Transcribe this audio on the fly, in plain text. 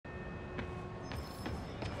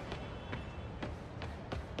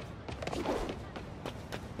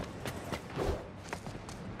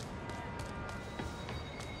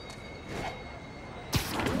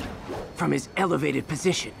From his elevated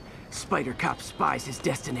position, Spider Cop spies his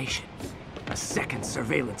destination. A second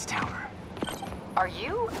surveillance tower. Are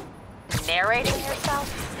you narrating yourself?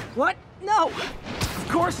 What? No! Of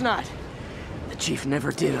course not! The Chief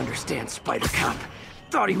never did understand Spider Cop.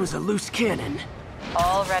 Thought he was a loose cannon.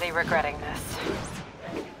 Already regretting this.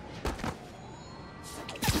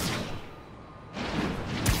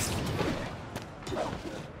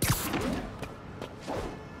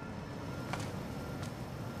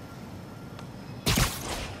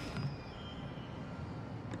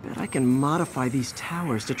 Bet I can modify these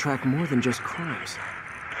towers to track more than just crimes.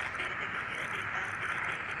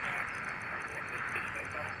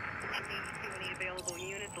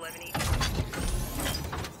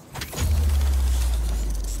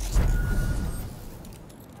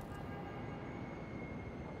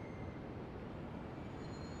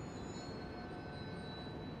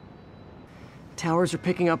 Towers are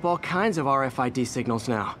picking up all kinds of RFID signals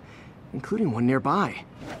now, including one nearby.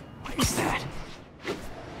 What is that?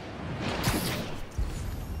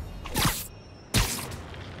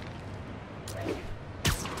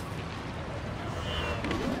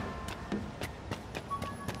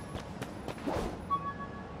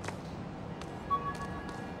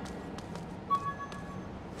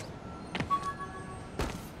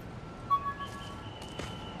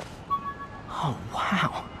 Oh,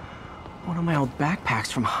 wow. One of my old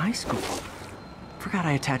backpacks from high school. Forgot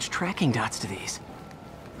I attached tracking dots to these.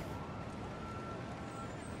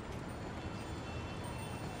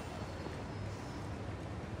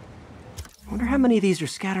 Wonder how many of these are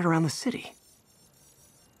scattered around the city.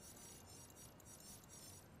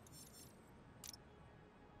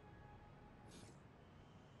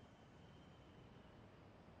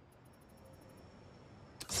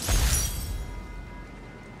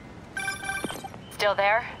 Still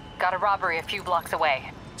there? Got a robbery a few blocks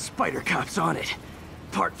away. Spider Cop's on it.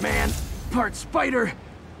 Part man, part spider,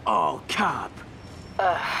 all cop.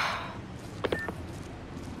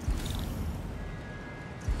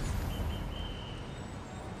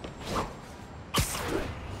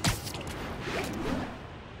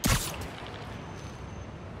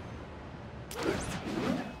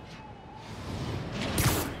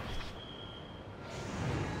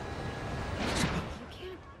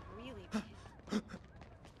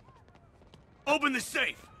 Open the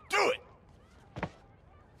safe! Do it!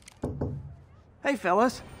 Hey,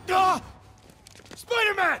 fellas. Ah!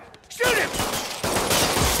 Spider-Man! Shoot him!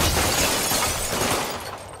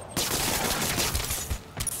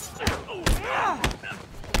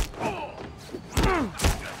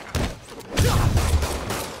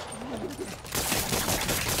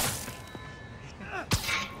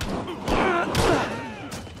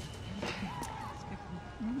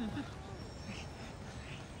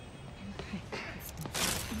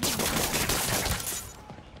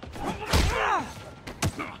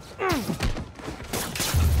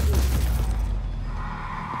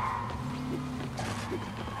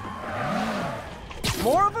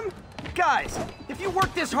 More of them? Guys, if you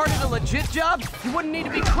worked this hard at a legit job, you wouldn't need to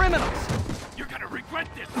be criminals. You're gonna regret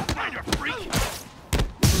this, spider freak!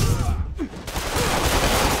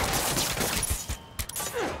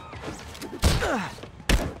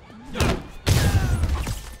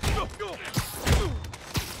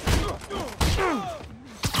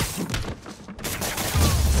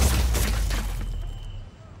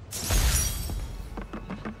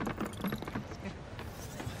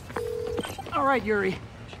 All right, Yuri.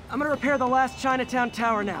 I'm gonna repair the last Chinatown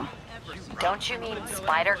tower now. Don't you mean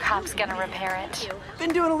Spider Cop's gonna repair it?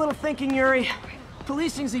 Been doing a little thinking, Yuri.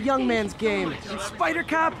 Policing's a young man's game. And Spider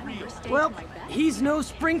Cop, well, he's no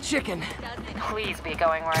spring chicken. Please be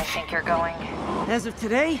going where I think you're going. As of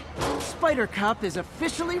today, Spider Cop is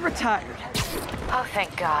officially retired. Oh,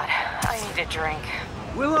 thank God. I need a drink.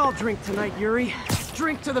 We'll all drink tonight, Yuri.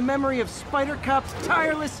 Drink to the memory of Spider Cop's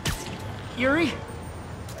tireless... Yuri?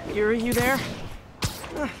 Yuri, you there?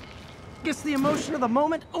 Guess the emotion of the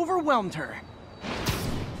moment overwhelmed her.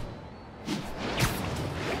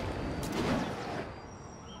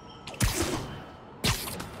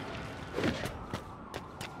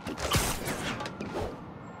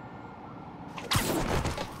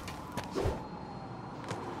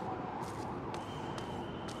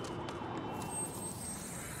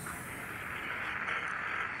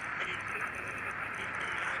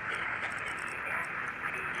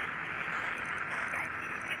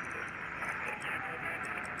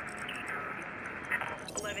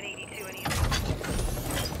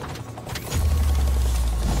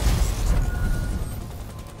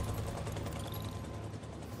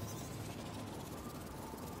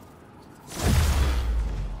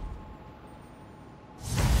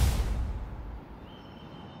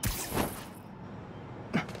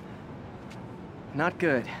 Not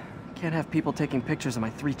good. Can't have people taking pictures of my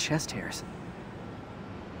 3 chest hairs.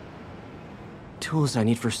 Tools I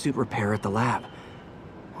need for suit repair at the lab.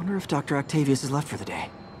 Wonder if Dr. Octavius is left for the day.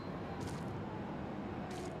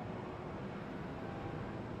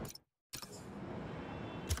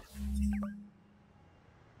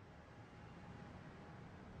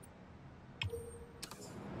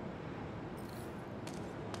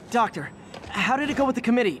 Doctor, how did it go with the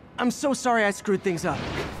committee? I'm so sorry I screwed things up.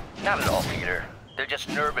 Not at all, Peter. They're just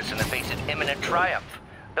nervous in the face of imminent triumph.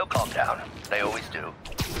 They'll calm down. They always do.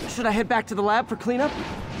 Should I head back to the lab for cleanup?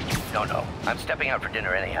 No. I'm stepping out for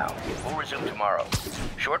dinner anyhow. We'll resume tomorrow.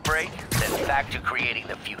 Short break, then back to creating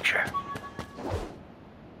the future.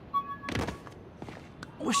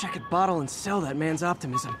 Wish I could bottle and sell that man's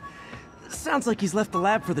optimism. Sounds like he's left the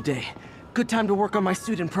lab for the day. Good time to work on my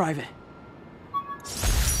suit in private.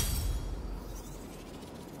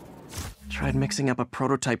 Tried mixing up a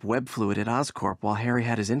prototype web fluid at Oscorp while Harry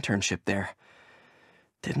had his internship there.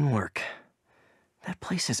 Didn't work. That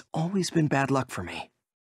place has always been bad luck for me.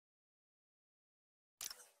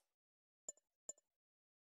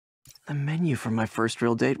 The menu from my first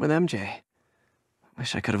real date with MJ.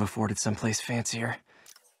 Wish I could have afforded someplace fancier.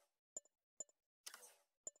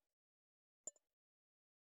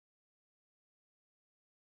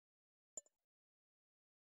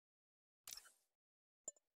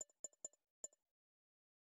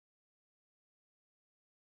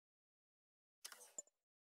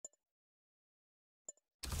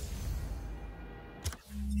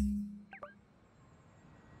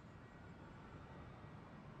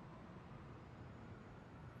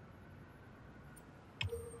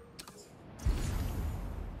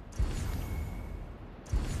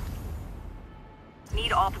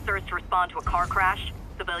 Need officers to respond to a car crash.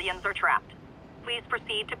 Civilians are trapped. Please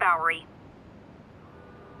proceed to Bowery.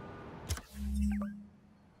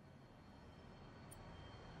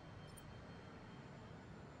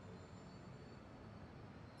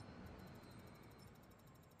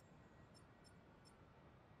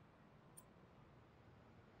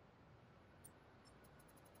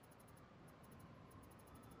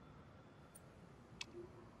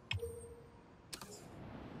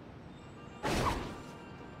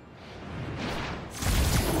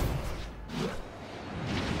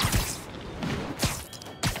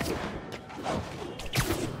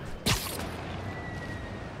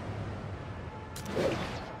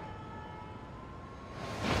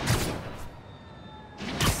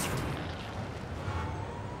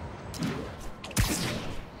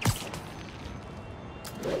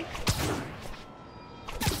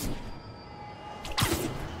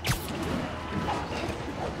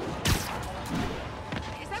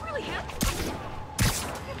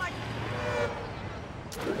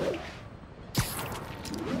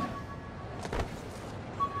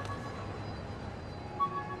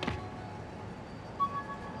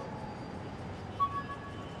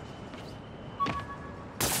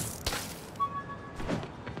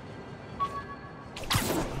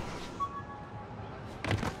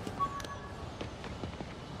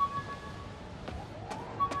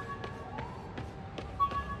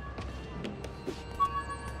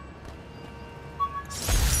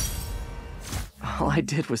 All I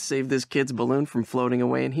did was save this kid's balloon from floating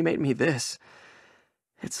away, and he made me this.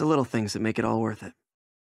 It's the little things that make it all worth it.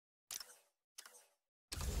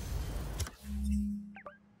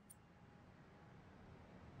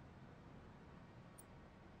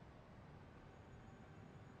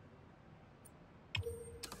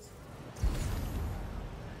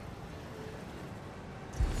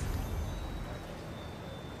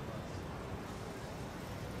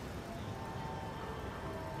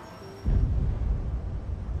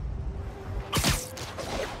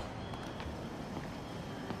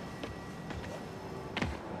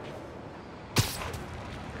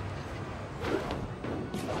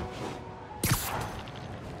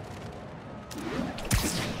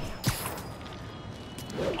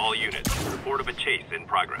 All units, report of a chase in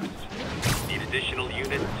progress. Need additional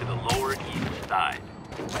units to the lower east side.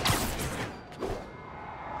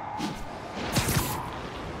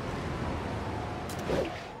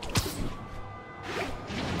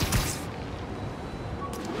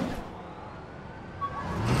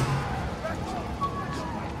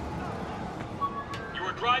 You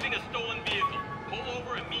are driving a stolen vehicle. Pull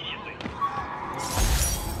over immediately.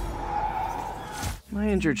 My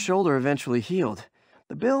injured shoulder eventually healed.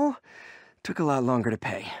 The bill took a lot longer to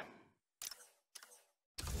pay.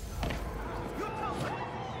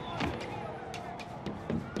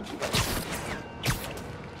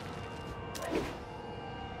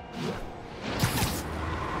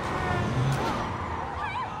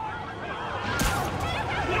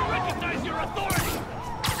 I recognize your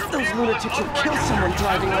Those lunatics would kill someone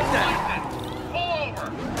driving like that. Pull over!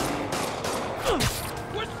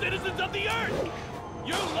 We're citizens of the Earth!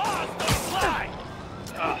 You laws don't apply!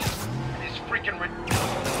 This freaking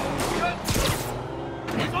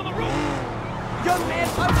Who's on the roof? Young man,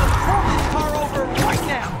 I will pull this car over right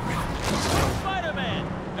now! Spider-Man!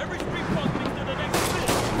 Every street punk thinks they're the next city!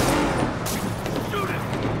 Shoot him!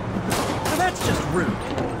 Now that's just rude.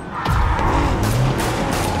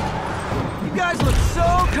 You guys look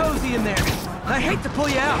so cozy in there. I hate to pull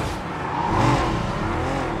you out.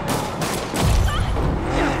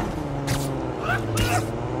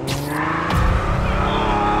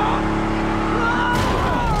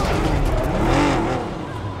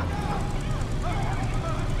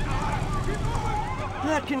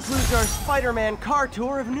 That concludes our Spider-Man car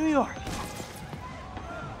tour of New York.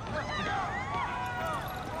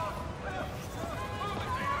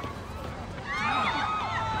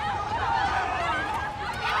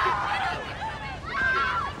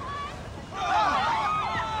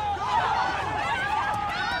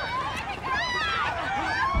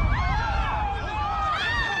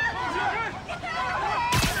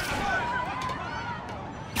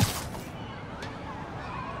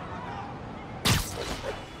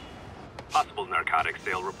 Possible narcotics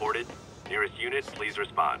sale reported. Nearest unit, please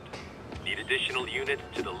respond. Need additional units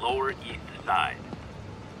to the lower east side.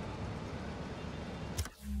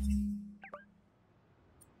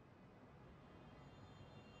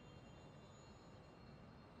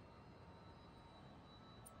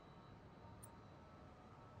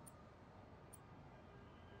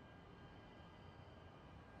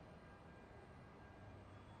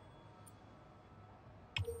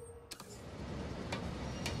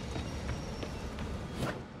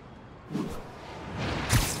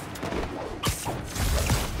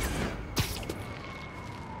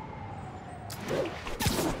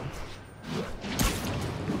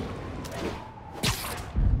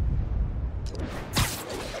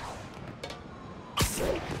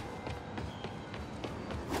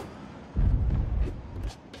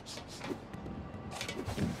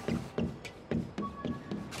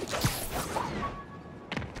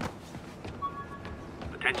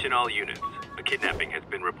 Attention all units. A kidnapping has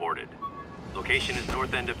been reported. Location is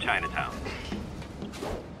north end of Chinatown.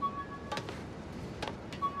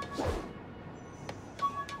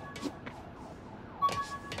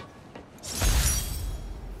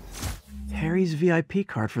 Harry's VIP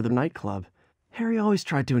card for the nightclub. Harry always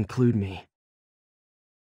tried to include me.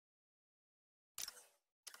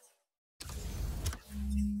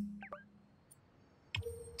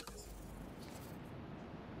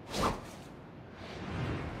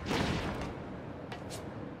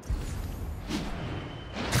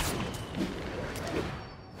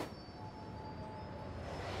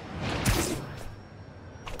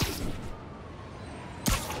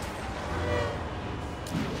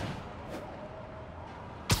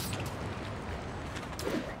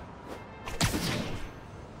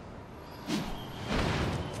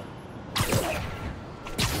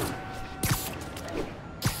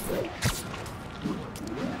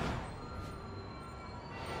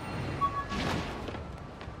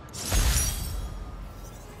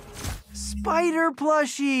 Spider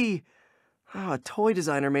plushie! Oh, a toy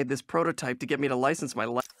designer made this prototype to get me to license my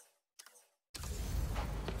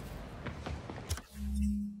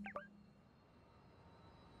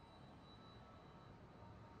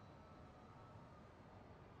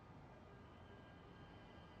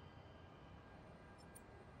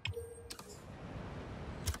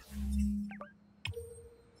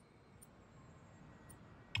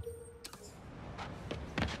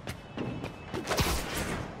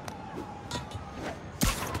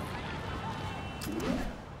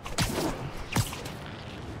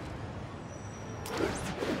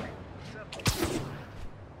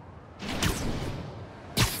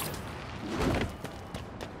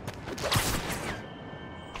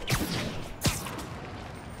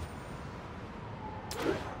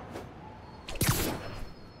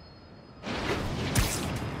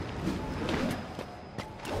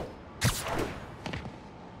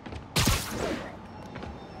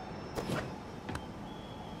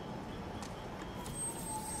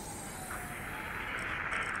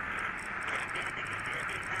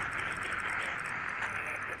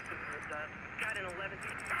Got an 11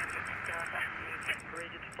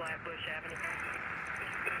 bridge at Flatbush Avenue.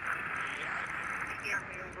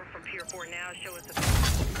 Over from Pier 4 now. Show us the.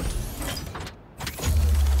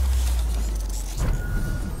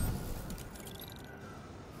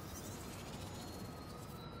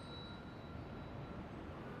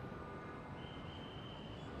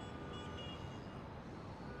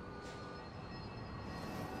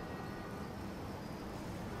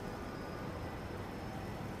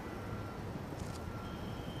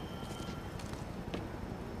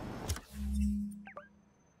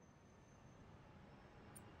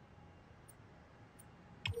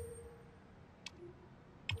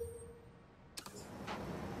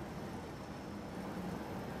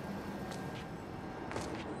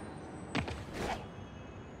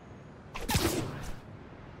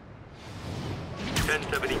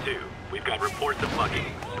 reports of bugging.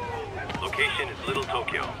 Location is Little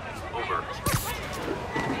Tokyo. Over.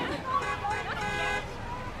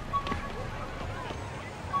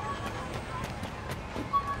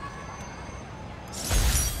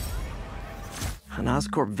 An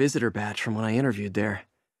Oscorp visitor badge from when I interviewed there.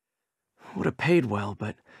 Would have paid well,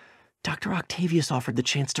 but Dr. Octavius offered the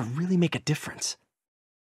chance to really make a difference.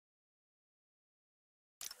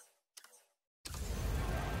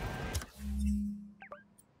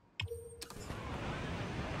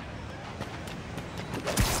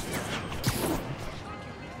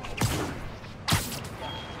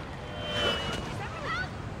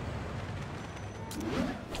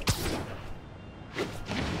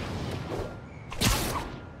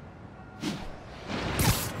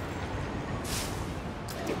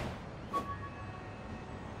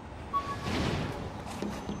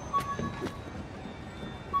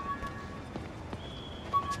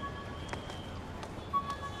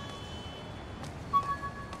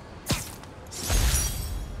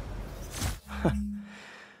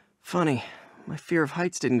 Funny, my fear of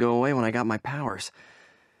heights didn't go away when I got my powers.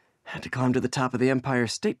 Had to climb to the top of the Empire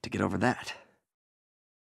State to get over that.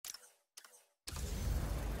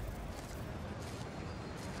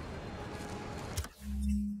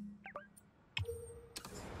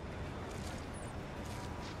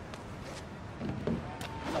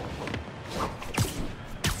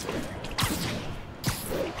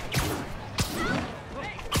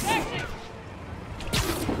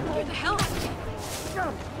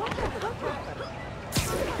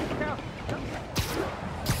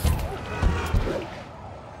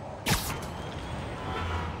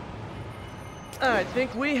 I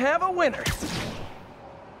think we have a winner.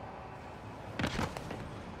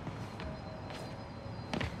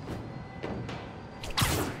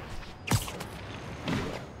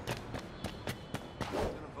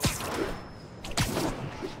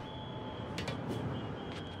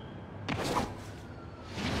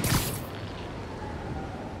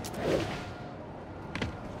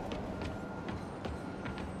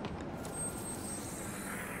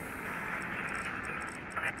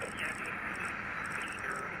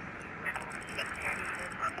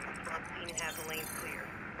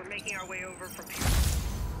 Making our way over from here.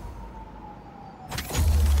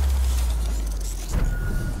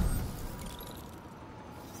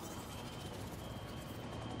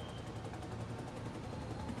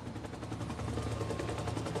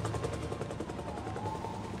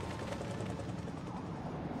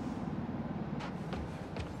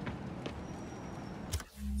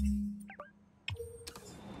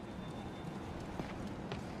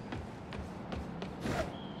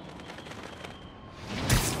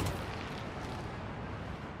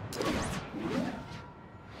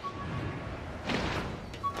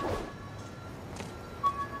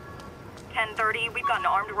 We've got an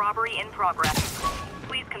armed robbery in progress.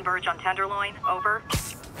 Please converge on Tenderloin. Over.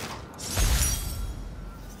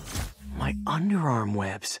 My underarm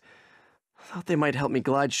webs. Thought they might help me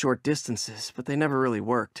glide short distances, but they never really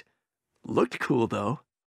worked. Looked cool, though.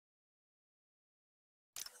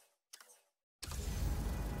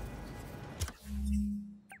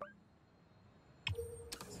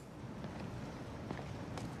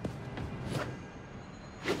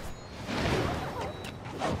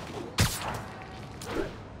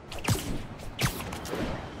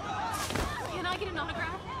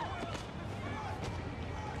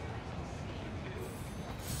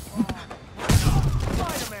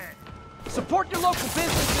 Support your local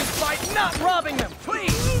businesses by not robbing them,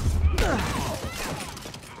 please!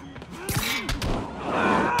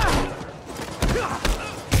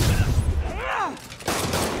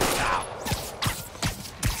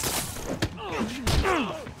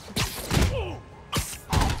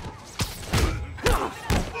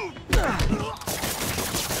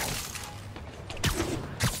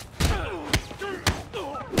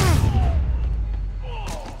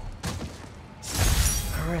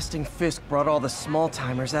 Resting Fisk brought all the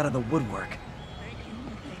small-timers out of the woodwork.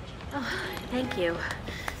 Oh, thank you.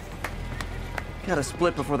 Gotta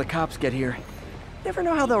split before the cops get here. Never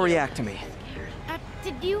know how they'll react to me.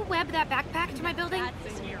 Did you web that backpack to my building?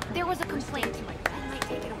 There was a complaint. I might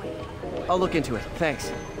take it away. I'll look into it.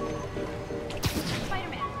 Thanks.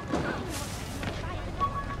 Spider-Man.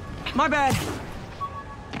 My bad.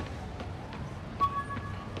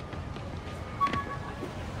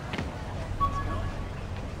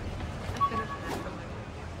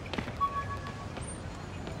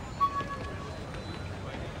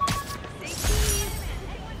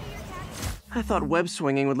 I thought web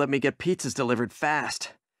swinging would let me get pizzas delivered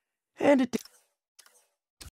fast. And it did.